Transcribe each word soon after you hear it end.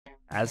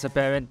As a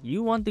parent,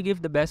 you want to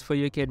give the best for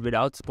your kid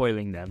without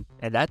spoiling them,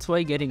 and that's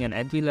why getting an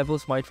entry-level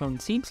smartphone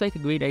seems like a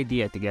great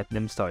idea to get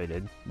them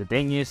started. The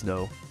thing is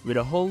though, with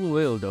a whole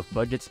world of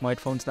budget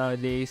smartphones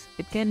nowadays,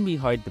 it can be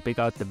hard to pick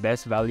out the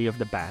best value of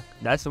the pack.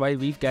 That's why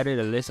we've gathered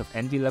a list of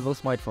entry-level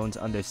smartphones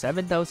under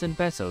 7,000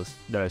 pesos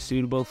that are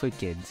suitable for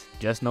kids.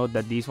 Just note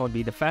that these won't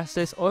be the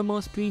fastest or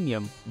most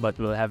premium, but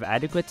will have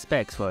adequate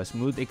specs for a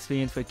smooth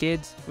experience for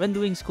kids when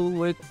doing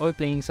schoolwork or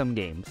playing some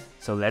games.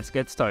 So let's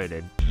get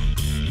started.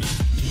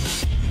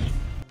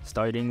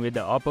 Starting with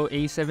the OPPO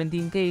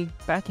A17K,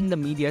 packing the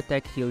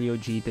MediaTek Helio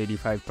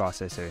G35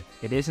 processor.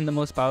 It isn't the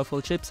most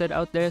powerful chipset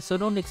out there, so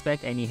don't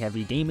expect any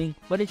heavy gaming,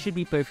 but it should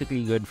be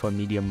perfectly good for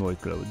medium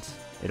workloads.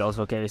 It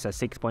also carries a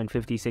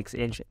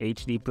 6.56-inch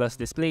HD Plus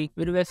display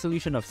with a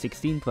resolution of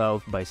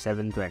 1612 by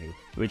 720,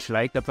 which,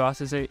 like the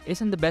processor,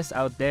 isn't the best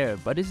out there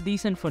but is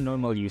decent for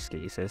normal use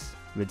cases.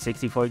 With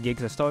 64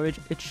 gigs of storage,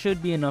 it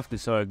should be enough to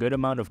store a good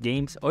amount of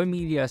games or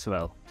media as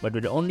well. But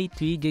with only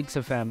 3 gigs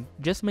of RAM,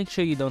 just make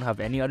sure you don't have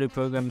any other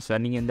programs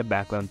running in the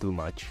background too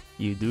much.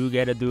 You do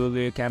get a dual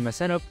rear camera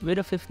setup with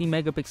a 50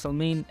 megapixel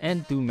main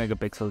and 2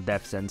 megapixel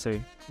depth sensor,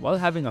 while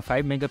having a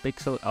 5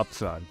 megapixel up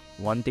front.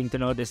 One thing to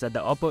note is that the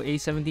OPPO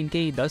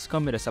A17K does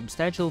come with a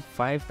substantial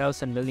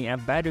 5000 mAh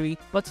battery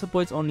but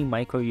supports only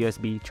micro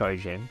USB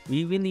charging.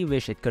 We really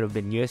wish it could have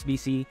been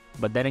USB-C,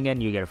 but then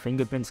again you get a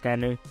fingerprint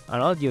scanner,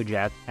 an audio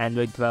jack,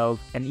 Android 12,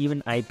 and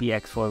even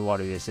IPX4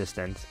 water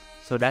resistance.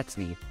 So that's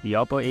neat. The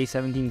OPPO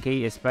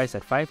A17K is priced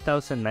at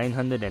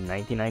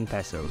 5,999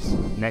 pesos.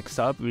 Next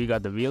up, we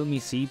got the realme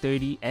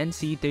C30 and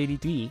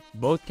C33,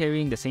 both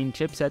carrying the same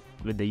chipset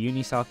with the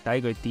Unisoc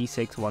Tiger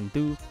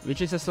T612,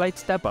 which is a slight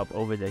step up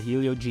over the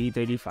Helio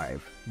G35.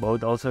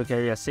 Both also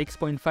carry a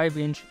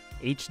 6.5-inch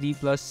HD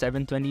Plus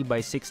 720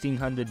 by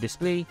 1600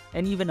 display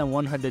and even a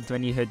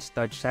 120Hz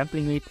touch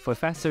sampling rate for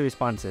faster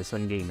responses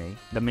when gaming.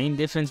 The main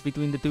difference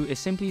between the two is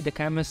simply the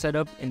camera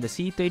setup in the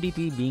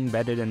C33 being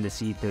better than the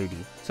C30.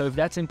 So if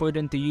that's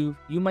important to you,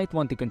 you might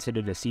want to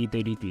consider the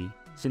C33,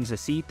 since the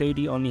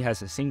C30 only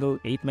has a single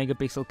 8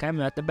 megapixel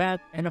camera at the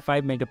back and a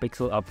 5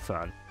 megapixel up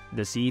front.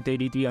 The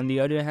C33 on the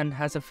other hand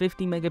has a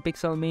 50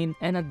 megapixel main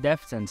and a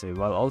depth sensor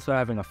while also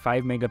having a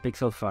 5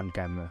 megapixel front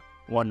camera.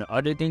 One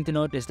other thing to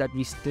note is that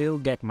we still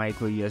get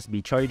micro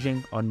USB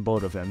charging on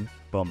both of them.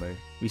 Bummer.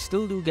 We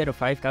still do get a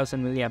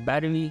 5000 mAh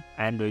battery,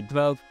 Android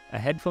 12, a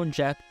headphone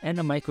jack, and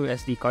a micro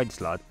SD card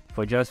slot.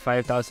 For just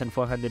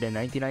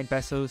 5,499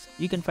 pesos,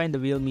 you can find the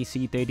realme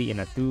C30 in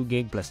a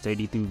 2GB plus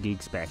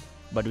 32GB spec.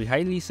 But we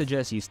highly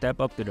suggest you step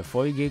up to the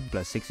 4GB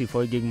plus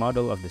 64GB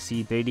model of the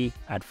C30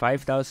 at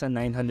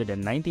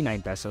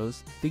 5,999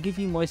 pesos to give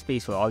you more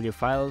space for all your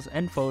files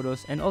and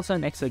photos and also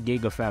an extra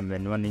gig of RAM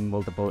when running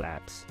multiple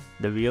apps.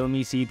 The realme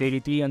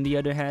C33 on the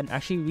other hand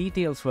actually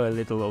retails for a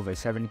little over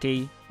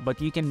 7K, but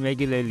you can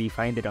regularly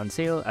find it on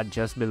sale at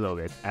just below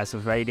it. As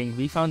of writing,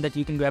 we found that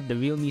you can grab the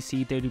realme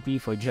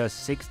C33 for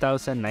just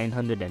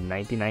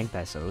 6,999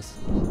 pesos.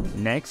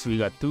 Next, we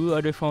got two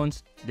other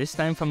phones, this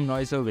time from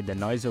Narzo with the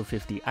Narzo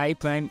 50i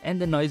Prime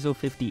and the Narzo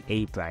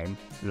 50a Prime.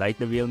 Like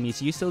the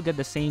realmes, you still get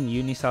the same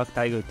Unisoc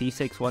Tiger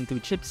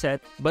T612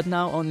 chipset, but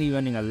now only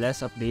running a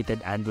less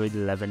updated Android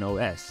 11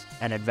 OS.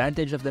 An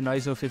advantage of the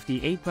Narzo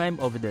 50a Prime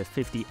over the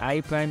 50i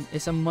Prime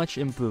is a much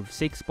improved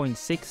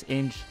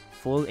 6.6-inch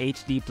Full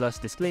HD Plus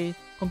display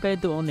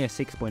compared to only a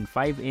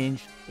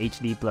 6.5-inch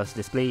HD Plus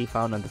display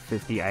found on the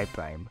 50i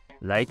Prime.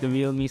 Like the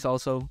realmes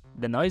also,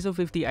 the Narzo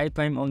 50i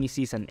Prime only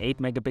sees an 8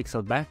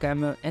 megapixel back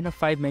camera and a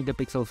 5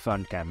 megapixel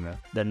front camera.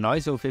 The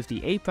Narzo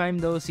 50a Prime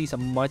though sees a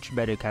much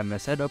better camera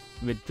setup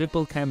with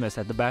triple cameras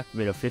at the back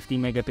with a 50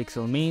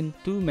 megapixel main,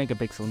 2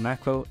 megapixel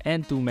macro,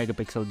 and 2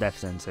 megapixel depth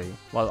sensor,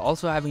 while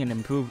also having an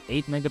improved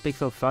 8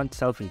 megapixel front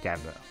selfie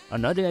camera.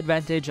 Another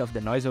advantage of the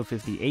Narzo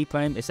 50a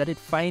Prime is that it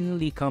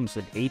finally comes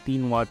with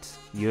 18 watts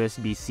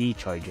USB-C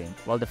charging,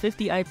 while the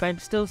 50i Prime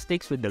still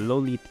sticks with the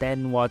lowly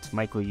 10 watts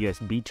micro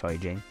USB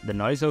charging. The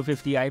Narzo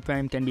 50i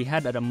Prime can be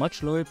had at a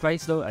much lower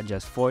price though at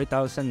just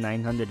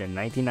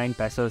 4,999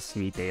 pesos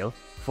retail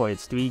for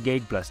its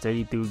 3GB plus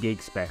 32GB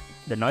spec.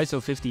 The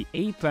Narzo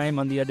 50a Prime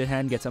on the other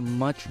hand gets a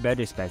much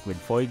better spec with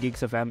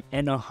 4GB of RAM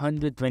and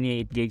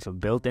 128GB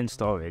of built-in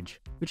storage,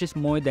 which is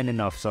more than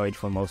enough storage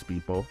for most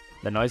people.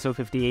 The Narzo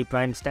 50a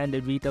Prime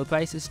standard retail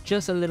price is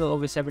just a little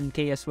over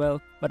 7K as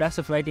well, but as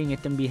of writing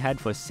it can be had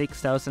for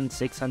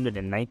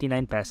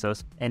 6,699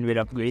 pesos, and with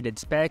upgraded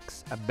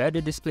specs, a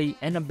better display,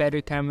 and a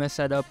better camera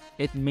setup,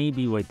 it may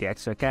be worth the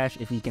extra cash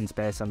if you can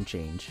spare some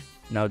change.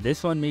 Now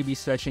this one may be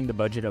stretching the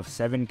budget of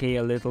 7K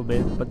a little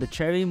bit, but the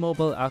Cherry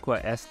Mobile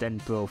Aqua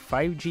S10 Pro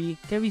 5G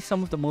carries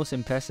some of the most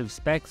impressive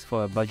specs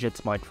for a budget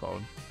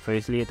smartphone.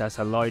 Firstly, it has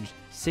a large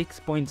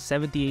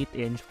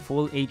 6.78-inch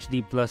Full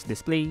HD Plus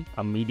display,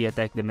 a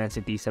MediaTek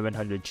Dimensity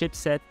 700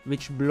 chipset,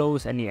 which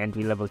blows any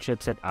entry-level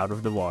chipset out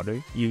of the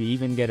water. You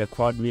even get a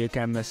quad rear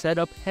camera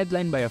setup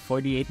headlined by a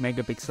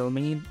 48-megapixel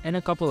main and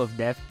a couple of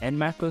depth and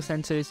macro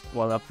sensors,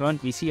 while up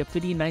front we see a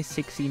pretty nice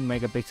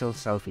 16-megapixel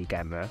selfie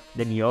camera.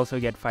 Then you also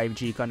get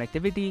 5G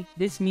connectivity.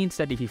 This means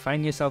that if you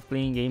find yourself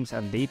playing games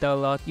on data a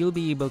lot, you'll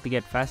be able to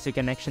get faster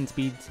connection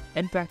speeds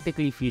and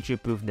practically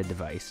future-proof the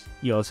device.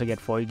 You also get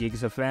 4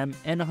 gigs of RAM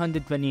and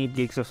 128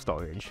 gigs of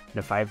storage.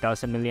 The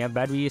 5000 mAh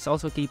battery is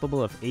also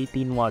capable of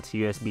 18 watts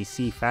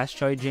USB-C fast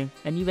charging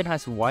and even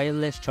has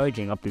wireless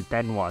charging up to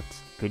 10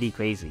 watts. Pretty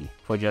crazy.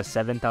 For just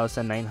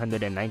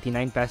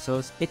 7,999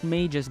 pesos, it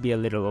may just be a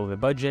little over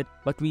budget,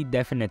 but we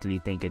definitely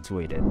think it's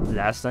worth it.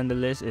 Last on the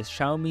list is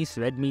Xiaomi's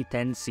Redmi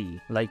 10C.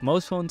 Like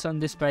most phones on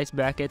this price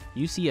bracket,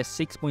 you see a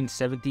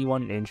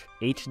 6.71-inch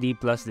HD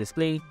Plus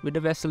display with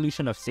a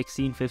resolution of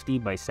 1650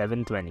 by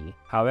 720.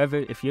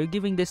 However, if you're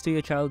giving this to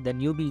your child, then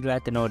you'll be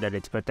glad to know that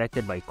it's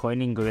protected by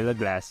Corning Gorilla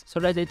Glass so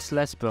that it's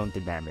less prone to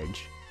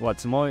damage.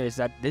 What's more is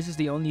that this is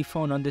the only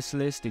phone on this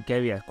list to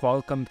carry a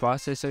Qualcomm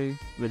processor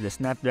with the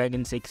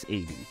Snapdragon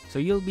 680, so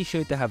you'll be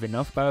sure to have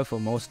enough power for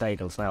most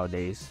titles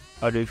nowadays.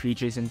 Other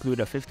features include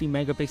a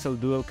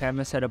 50-megapixel dual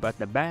camera setup at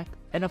the back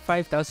and a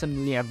 5000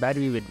 mAh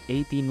battery with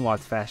 18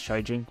 watts fast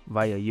charging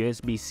via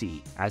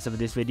USB-C. As of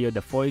this video,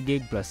 the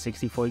 4GB plus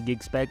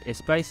 64GB spec is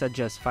priced at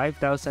just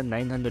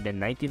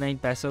 5,999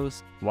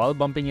 pesos, while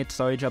bumping its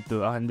storage up to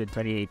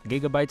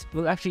 128GB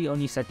will actually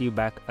only set you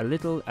back a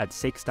little at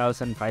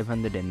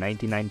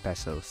 6,599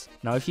 pesos.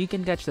 Now if you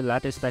can catch the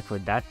latter spec for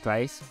that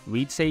price,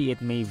 we'd say it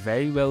may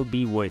very well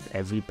be worth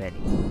every penny.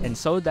 And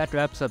so that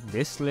wraps up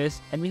this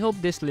list, and we hope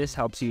this list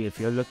helps you if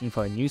you're looking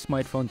for a new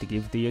smartphone to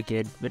give to your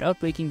kid without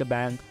breaking the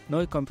bank,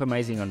 nor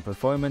compromising on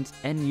performance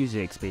and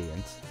user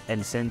experience.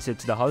 And since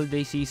it's the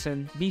holiday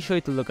season, be sure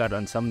to look out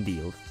on some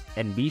deals.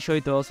 And be sure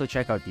to also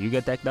check out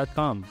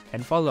yugatech.com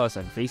and follow us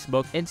on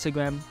Facebook,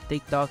 Instagram,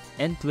 TikTok,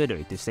 and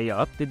Twitter to stay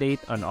up to date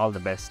on all the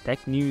best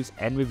tech news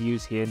and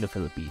reviews here in the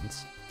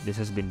Philippines. This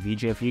has been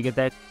VJ of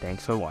Yugatech.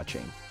 Thanks for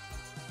watching.